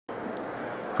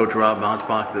Coach Rob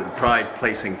Anspach, the Pride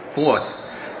placing 4th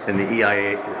in the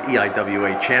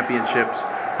EIWA championships.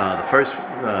 The first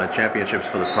championships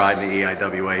for the Pride in the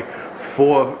EIWA.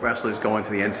 4 wrestlers going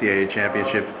to the NCAA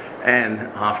championship,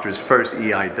 and Hofstra's first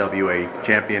EIWA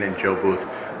champion in Joe Booth.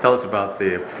 Tell us about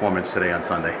the performance today on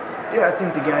Sunday. Yeah, I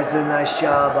think the guys did a nice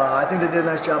job. I think they did a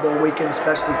nice job all weekend,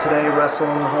 especially today,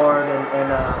 wrestling hard, and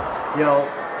you know,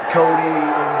 Cody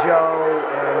and Joe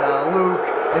and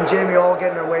Luke and Jamie all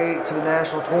getting their way to the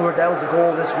national tournament. That was the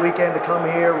goal this weekend, to come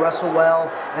here, wrestle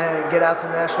well, and get out to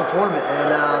the national tournament.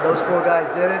 And those 4 guys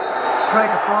did it.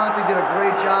 Frank Affronti did a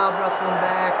great job wrestling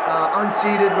back,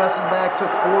 unseeded, wrestled back,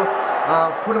 took 4th,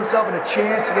 put himself in a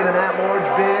chance to get an at-large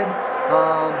bid.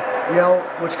 You know,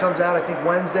 which comes out, I think,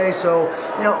 Wednesday. So,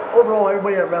 you know, overall,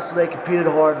 everybody at Wrestle Day competed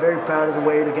hard. Very proud of the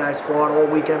way the guys fought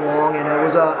all weekend long, and it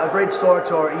was a great start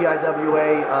to our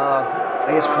EIWA,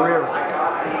 I guess, career.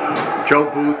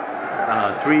 Joe Booth,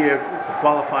 3-year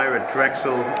qualifier at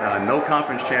Drexel, no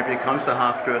conference champion, comes to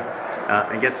Hofstra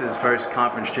and gets his first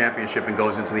conference championship and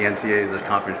goes into the NCAA as a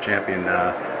conference champion.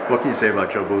 What can you say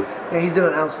about Joe Booth? Yeah, he's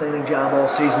done an outstanding job all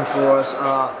season for us.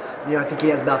 You know, I think he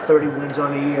has about 30 wins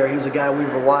on the year. He was a guy we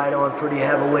relied on pretty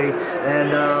heavily, and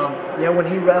you know, when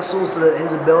he wrestles, his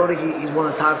ability, he's one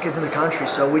of the top kids in the country.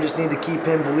 So we just need to keep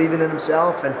him believing in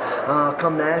himself, and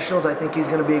come nationals, I think he's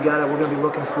going to be a guy that we're going to be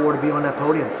looking for to be on that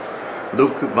podium.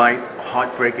 Luke Veit,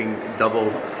 heartbreaking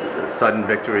double sudden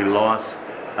victory loss.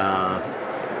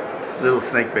 Little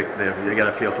snake bit there. You got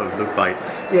to feel for Luke Veit.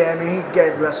 Yeah, I mean, he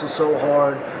wrestles so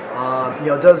hard. You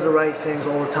know, does the right things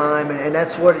all the time, and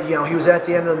that's what, you know, he was at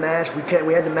the end of the match. We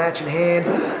had the match in hand,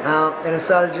 and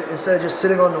instead of just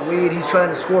sitting on the lead, he's trying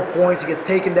to score points. He gets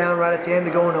taken down right at the end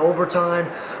to go into overtime.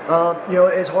 You know,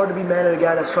 it's hard to be mad at a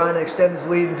guy that's trying to extend his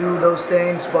lead and do those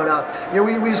things, but you know,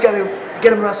 we just got to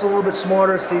get him wrestle a little bit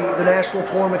smarter. It's the national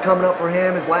tournament coming up for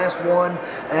him, his last one,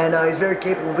 and he's very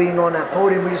capable of being on that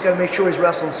podium. We just got to make sure he's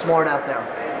wrestling smart out there.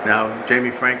 Now,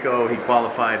 Jamie Franco, he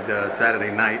qualified Saturday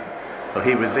night. So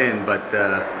he was in, but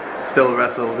still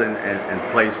wrestled and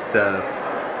placed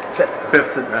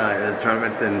 5th in the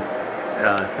tournament. And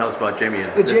tell us about Jamie.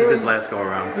 This is his last go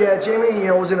around. Yeah, Jamie, you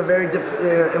know, was in a very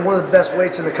in one of the best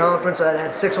weights in the conference. I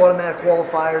had 6 automatic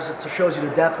qualifiers. It shows you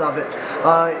the depth of it.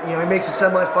 You know, he makes the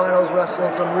semifinals,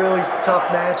 wrestling some really tough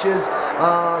matches.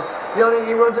 You know,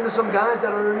 he runs into some guys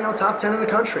that are, you know, top 10 in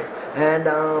the country. And,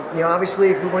 you know,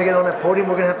 obviously, if we want to get on that podium,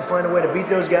 we're going to have to find a way to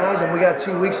beat those guys. And we got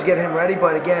 2 weeks to get him ready.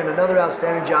 But again, another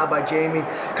outstanding job by Jamie,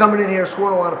 coming in here,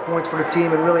 scoring a lot of points for the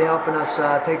team, and really helping us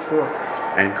take 4th.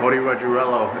 And Cody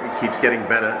Ruggiero keeps getting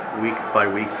better week by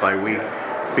week by week,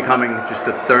 becoming just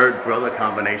the 3rd brother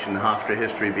combination in Hofstra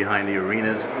history behind the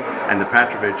Arenas and the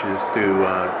Petroviches to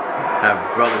have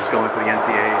brothers going to the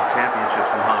NCAA championships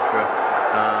from Hofstra.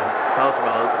 Tell us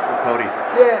about Cody.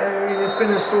 Yeah, I mean, it's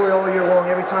been his story all year long.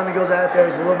 Every time he goes out there,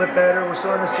 he's a little bit better. We're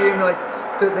starting to see him like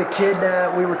the kid that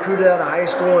we recruited out of high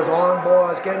school, his arm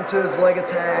bars, getting to his leg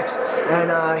attacks, and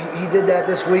he did that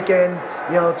this weekend.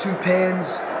 You know, 2 pins.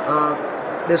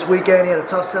 This weekend, he had a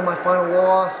tough semifinal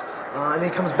loss, and he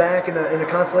comes back in the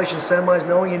consolation semis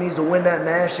knowing he needs to win that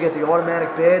match to get the automatic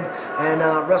bid, and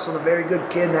wrestled a very good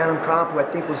kid, Adam Kropp, who I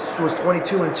think was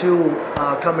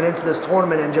 22-2 coming into this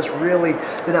tournament, and just really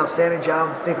did an outstanding job.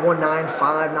 I think won 9-5,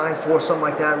 9-4, something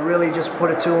like that. Really just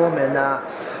put it to him, and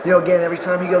you know, again, every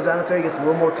time he goes out there, he gets a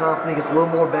little more confident, he gets a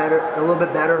little bit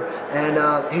better, and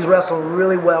he's wrestling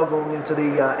really well going into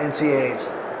the NCAAs.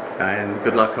 And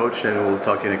good luck, Coach, and we'll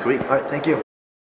talk to you next week. All right, thank you.